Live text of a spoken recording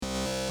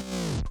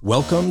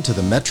Welcome to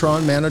the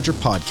Metron Manager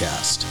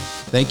Podcast.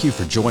 Thank you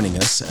for joining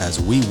us as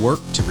we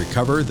work to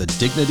recover the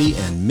dignity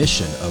and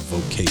mission of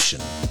vocation.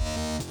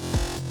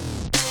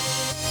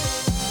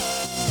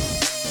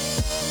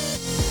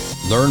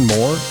 Learn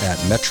more at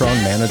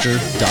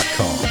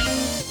metronmanager.com.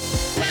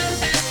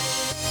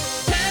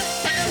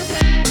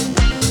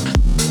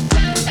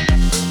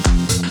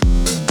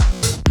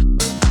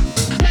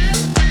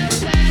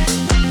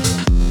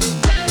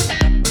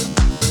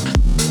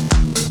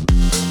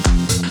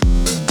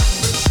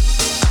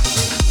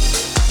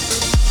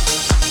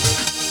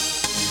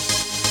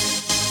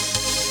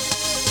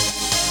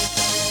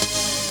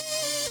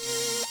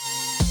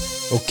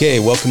 Okay,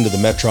 welcome to the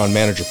Metron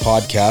Manager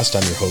Podcast.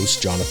 I'm your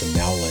host, Jonathan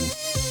Nowlin.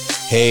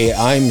 Hey,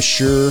 I'm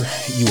sure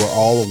you are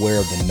all aware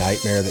of the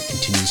nightmare that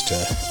continues to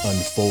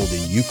unfold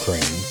in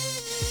Ukraine.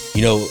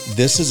 You know,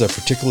 this is a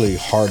particularly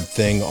hard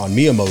thing on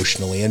me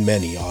emotionally, and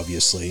many,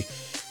 obviously.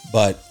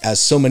 But as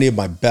so many of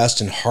my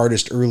best and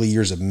hardest early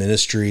years of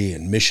ministry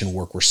and mission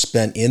work were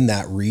spent in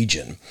that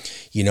region,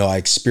 you know, I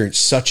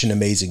experienced such an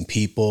amazing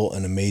people,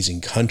 an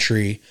amazing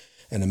country,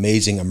 an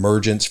amazing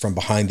emergence from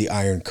behind the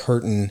Iron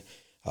Curtain,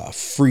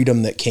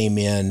 freedom that came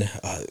in,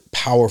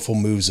 powerful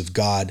moves of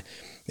God,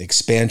 the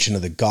expansion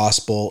of the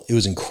gospel. It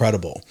was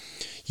incredible.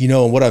 You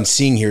know, what I'm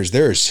seeing here is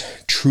there's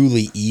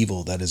truly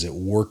evil that is at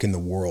work in the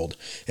world,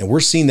 and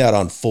we're seeing that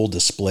on full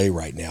display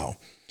right now.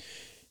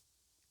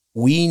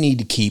 We need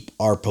to keep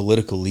our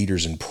political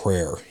leaders in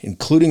prayer,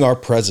 including our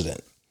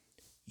president.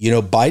 You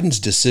know, Biden's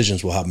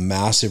decisions will have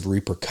massive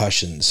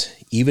repercussions,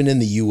 even in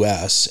the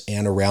U.S.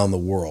 and around the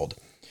world.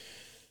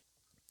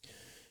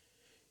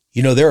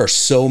 You know, there are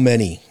so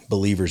many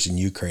believers in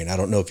Ukraine. I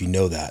don't know if you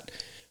know that.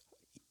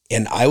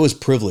 And I was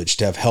privileged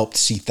to have helped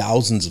see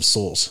thousands of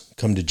souls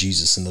come to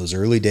Jesus in those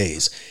early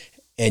days.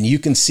 And you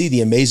can see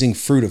the amazing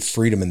fruit of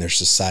freedom in their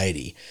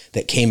society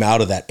that came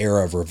out of that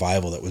era of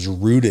revival that was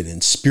rooted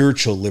in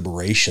spiritual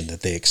liberation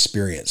that they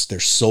experienced. Their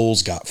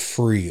souls got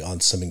free on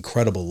some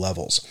incredible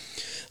levels.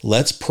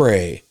 Let's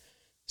pray,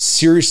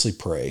 seriously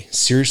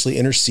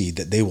intercede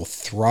that they will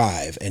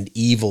thrive and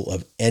evil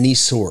of any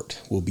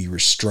sort will be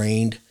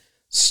restrained,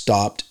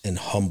 stopped, and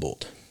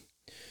humbled.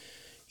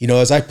 You know,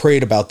 as I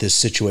prayed about this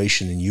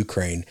situation in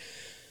Ukraine,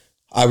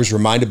 I was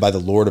reminded by the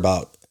Lord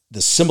about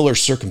the similar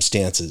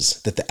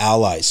circumstances that the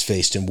Allies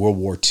faced in World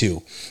War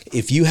II.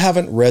 If you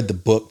haven't read the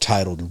book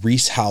titled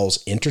Rees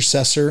Howell's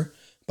Intercessor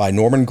by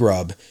Norman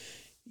Grubb,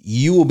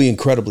 you will be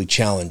incredibly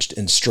challenged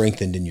and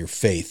strengthened in your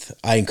faith.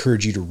 I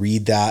encourage you to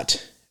read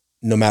that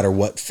no matter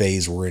what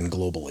phase we're in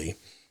globally.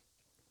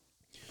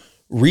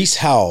 Rees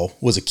Howell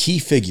was a key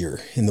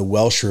figure in the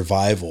Welsh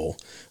revival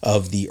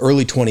of the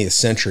early 20th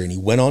century, and he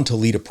went on to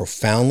lead a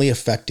profoundly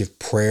effective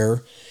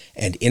prayer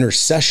and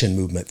intercession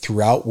movement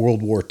throughout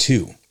World War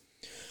II.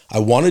 I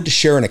wanted to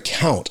share an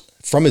account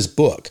from his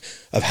book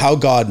of how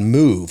God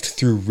moved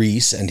through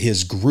Rees and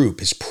his group,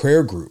 his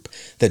prayer group,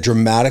 that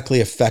dramatically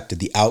affected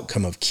the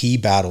outcome of key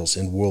battles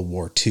in World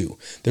War II.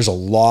 There's a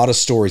lot of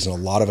stories and a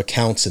lot of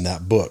accounts in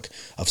that book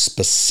of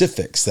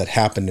specifics that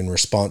happened in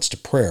response to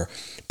prayer.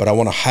 But I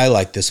want to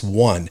highlight this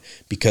one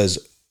because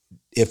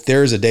if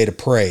there's a day to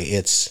pray,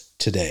 it's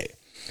today.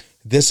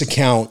 This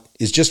account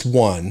is just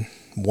one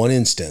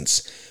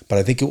instance, but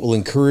I think it will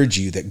encourage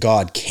you that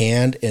God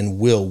can and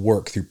will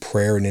work through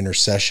prayer and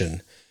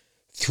intercession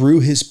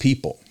through his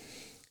people.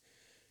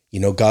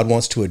 You know, God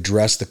wants to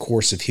address the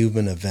course of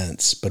human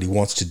events, but he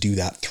wants to do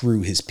that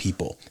through his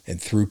people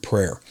and through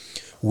prayer.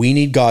 We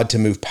need God to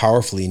move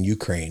powerfully in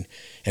Ukraine,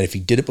 and if he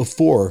did it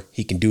before,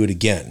 he can do it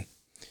again.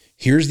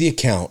 Here's the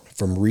account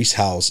from Rees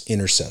Howell's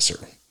Intercessor,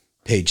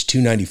 page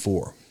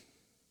 294.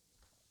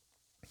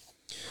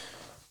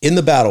 In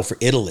the battle for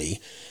Italy,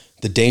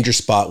 the danger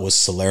spot was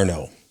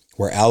Salerno,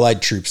 where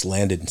Allied troops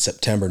landed in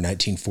September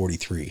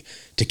 1943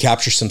 to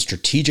capture some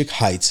strategic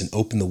heights and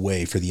open the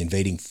way for the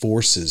invading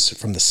forces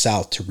from the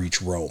south to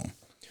reach Rome.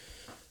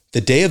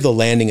 The day of the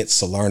landing at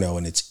Salerno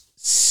and its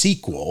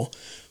sequel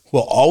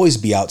will always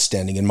be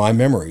outstanding in my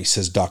memory,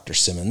 says Dr.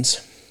 Simmons.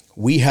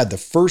 We had the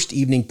first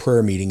evening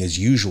prayer meeting as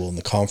usual in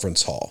the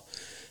conference hall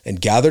and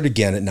gathered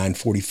again at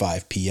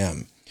 9:45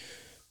 p.m.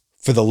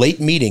 for the late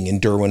meeting in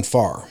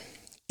Derwent-Far.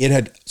 It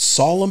had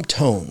solemn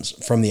tones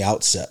from the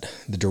outset,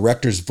 the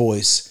director's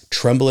voice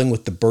trembling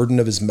with the burden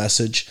of his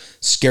message,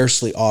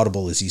 scarcely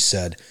audible as he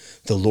said,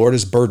 "The Lord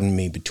has burdened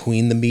me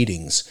between the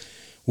meetings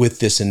with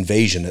this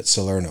invasion at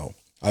Salerno.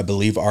 I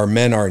believe our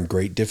men are in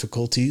great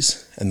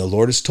difficulties, and the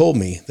Lord has told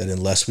me that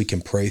unless we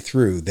can pray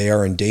through, they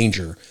are in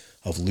danger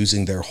of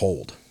losing their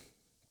hold."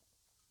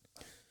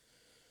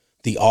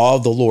 The awe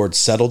of the Lord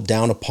settled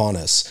down upon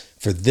us,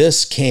 for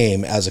this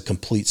came as a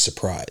complete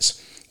surprise.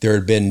 There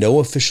had been no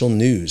official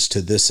news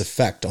to this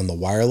effect on the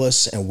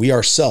wireless, and we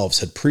ourselves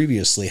had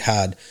previously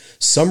had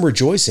some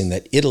rejoicing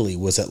that Italy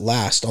was at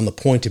last on the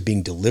point of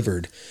being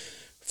delivered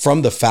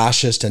from the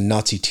fascist and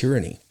Nazi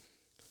tyranny.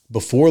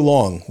 Before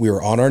long, we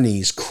were on our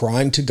knees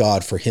crying to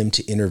God for him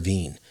to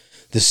intervene.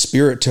 The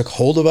Spirit took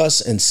hold of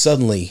us and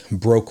suddenly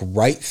broke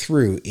right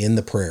through in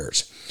the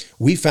prayers.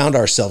 We found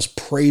ourselves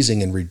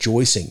praising and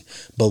rejoicing,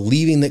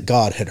 believing that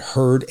God had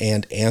heard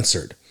and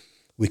answered.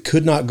 We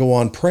could not go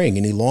on praying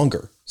any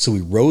longer, so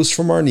we rose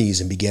from our knees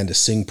and began to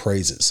sing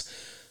praises,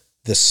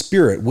 the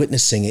Spirit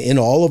witnessing in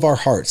all of our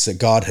hearts that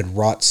God had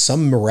wrought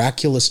some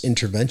miraculous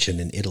intervention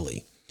in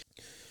Italy.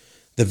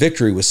 The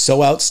victory was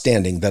so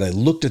outstanding that I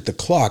looked at the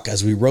clock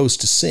as we rose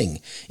to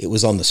sing. It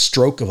was on the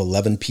stroke of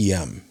 11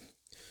 p.m.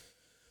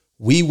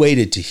 We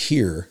waited to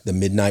hear the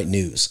midnight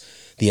news.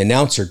 The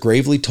announcer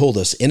gravely told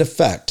us, in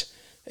effect,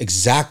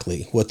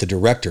 exactly what the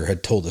director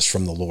had told us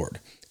from the Lord,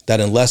 that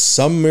unless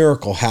some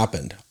miracle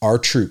happened, our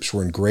troops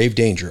were in grave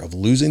danger of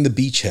losing the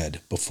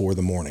beachhead before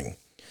the morning.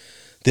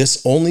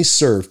 This only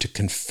served to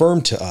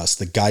confirm to us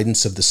the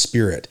guidance of the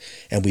Spirit,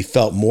 and we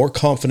felt more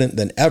confident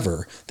than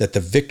ever that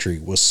the victory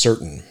was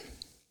certain.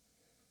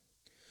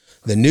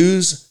 The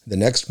news the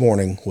next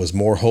morning was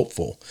more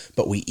hopeful,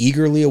 but we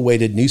eagerly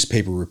awaited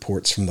newspaper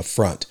reports from the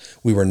front.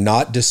 We were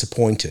not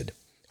disappointed.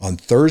 On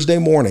Thursday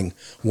morning,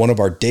 one of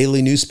our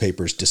daily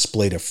newspapers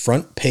displayed a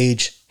front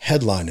page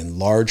headline in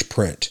large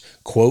print,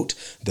 quote,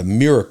 "The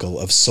Miracle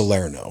of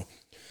Salerno."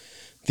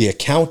 The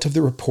account of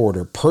the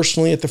reporter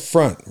personally at the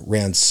front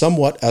ran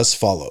somewhat as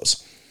follows.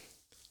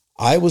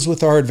 I was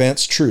with our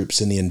advanced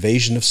troops in the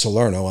invasion of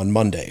Salerno on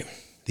Monday.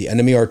 The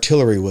enemy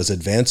artillery was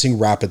advancing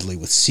rapidly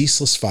with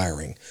ceaseless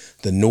firing.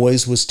 The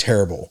noise was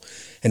terrible,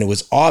 and it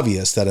was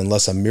obvious that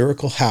unless a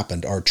miracle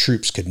happened, our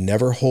troops could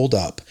never hold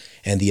up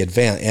and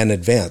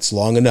advance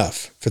long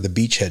enough for the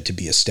beachhead to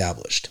be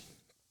established.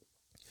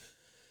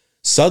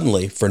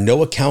 Suddenly, for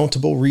no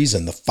accountable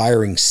reason, the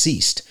firing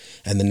ceased,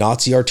 and the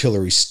Nazi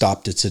artillery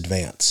stopped its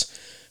advance.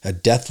 A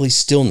deathly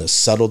stillness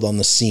settled on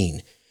the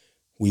scene.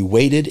 We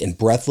waited in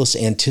breathless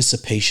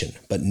anticipation,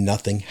 but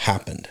nothing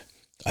happened.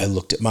 I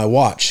looked at my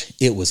watch.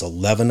 It was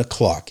 11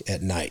 o'clock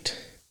at night.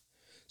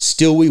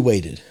 Still we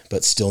waited,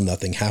 but still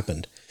nothing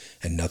happened,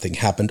 and nothing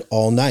happened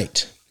all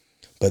night.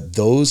 But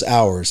those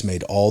hours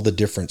made all the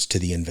difference to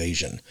the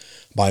invasion.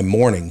 By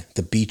morning,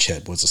 the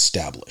beachhead was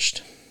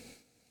established.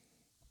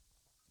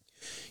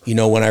 You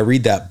know, when I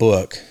read that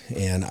book,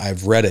 and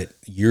I've read it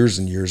years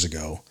and years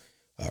ago,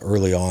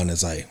 early on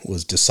as I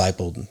was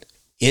discipled,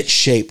 it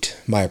shaped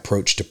my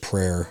approach to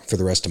prayer for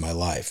the rest of my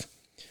life.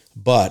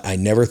 But I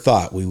never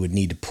thought we would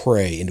need to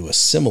pray into a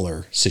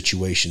similar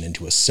situation,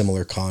 into a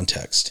similar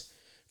context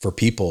for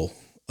people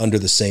under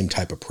the same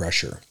type of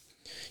pressure.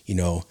 You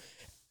know,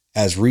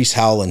 as Rees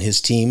Howell and his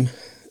team,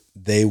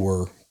 they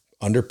were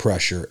under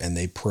pressure and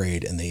they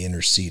prayed and they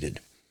interceded,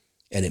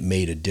 and it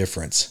made a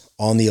difference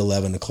on the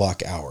 11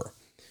 o'clock hour.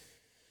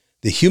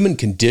 The human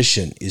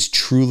condition is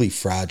truly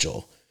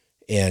fragile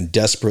and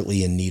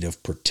desperately in need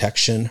of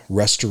protection,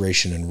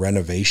 restoration, and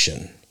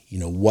renovation. You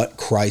know, what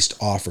Christ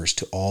offers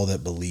to all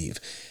that believe.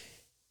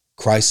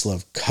 Christ's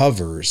love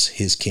covers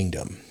his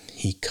kingdom.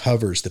 He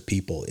covers the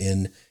people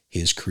in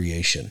his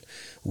creation.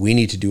 We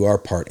need to do our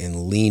part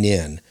and lean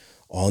in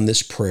on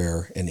this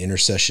prayer and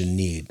intercession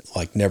need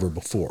like never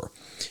before.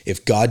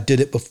 If God did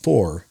it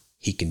before,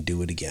 he can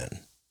do it again.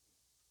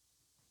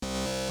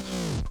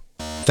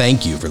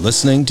 Thank you for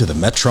listening to the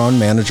Metron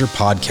Manager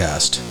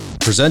Podcast,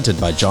 presented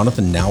by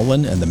Jonathan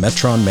Nowlin and the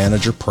Metron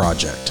Manager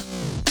Project.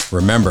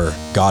 Remember,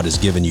 God has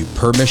given you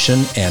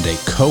permission and a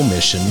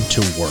commission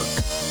to work.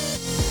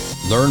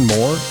 Learn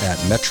more at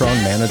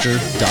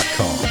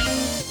metronmanager.com.